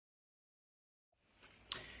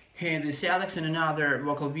Hey, this is Alex in another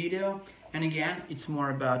vocal video, and again it's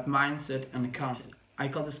more about mindset and the concept. I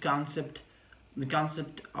call this concept the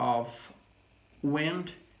concept of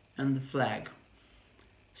wind and the flag.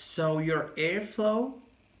 So your airflow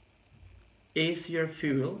is your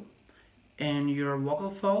fuel and your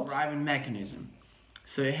vocal folds driving mechanism.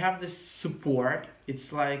 So you have this support,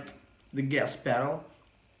 it's like the gas pedal,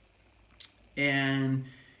 and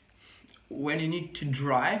when you need to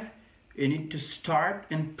drive, you need to start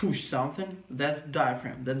and push something. That's the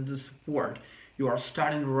diaphragm, that's the support. You are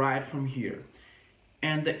starting right from here,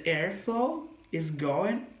 and the airflow is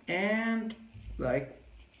going, and like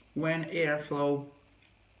when airflow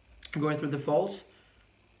going through the folds,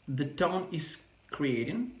 the tone is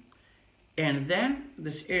creating, and then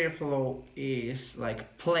this airflow is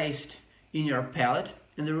like placed in your palate,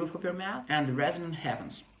 in the roof of your mouth, and the resonance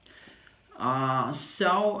happens.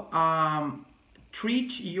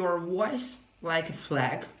 Treat your voice like a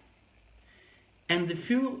flag, and the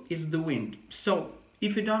fuel is the wind. So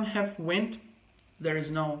if you don't have wind, there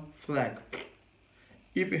is no flag.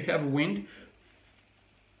 If you have wind,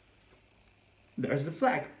 there's the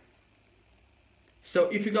flag. So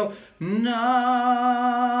if you go no,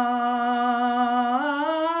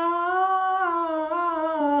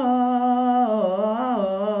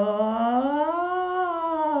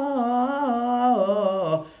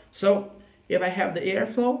 so if I have the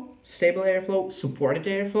airflow, stable airflow, supported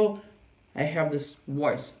airflow, I have this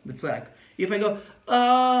voice, the flag. If I go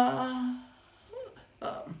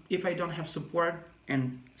if I don't have support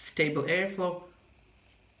and stable airflow,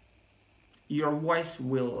 your voice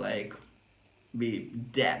will like be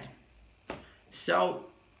dead. So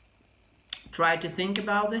try to think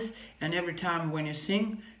about this, and every time when you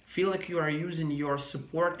sing, feel like you are using your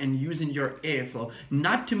support and using your airflow.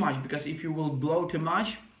 Not too much, because if you will blow too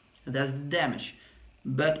much, that's the damage.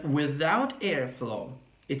 But without airflow,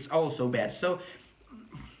 it's also bad. So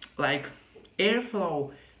like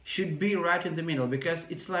airflow should be right in the middle, because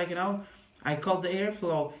it's like, you know, I call the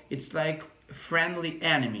airflow, it's like a friendly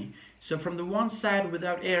enemy. So from the one side,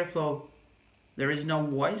 without airflow, there is no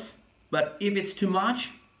voice, but if it's too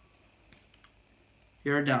much,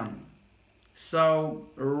 you're done. So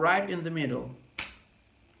right in the middle.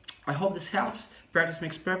 I hope this helps. Practice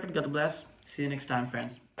makes perfect. God bless. See you next time,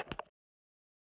 friends.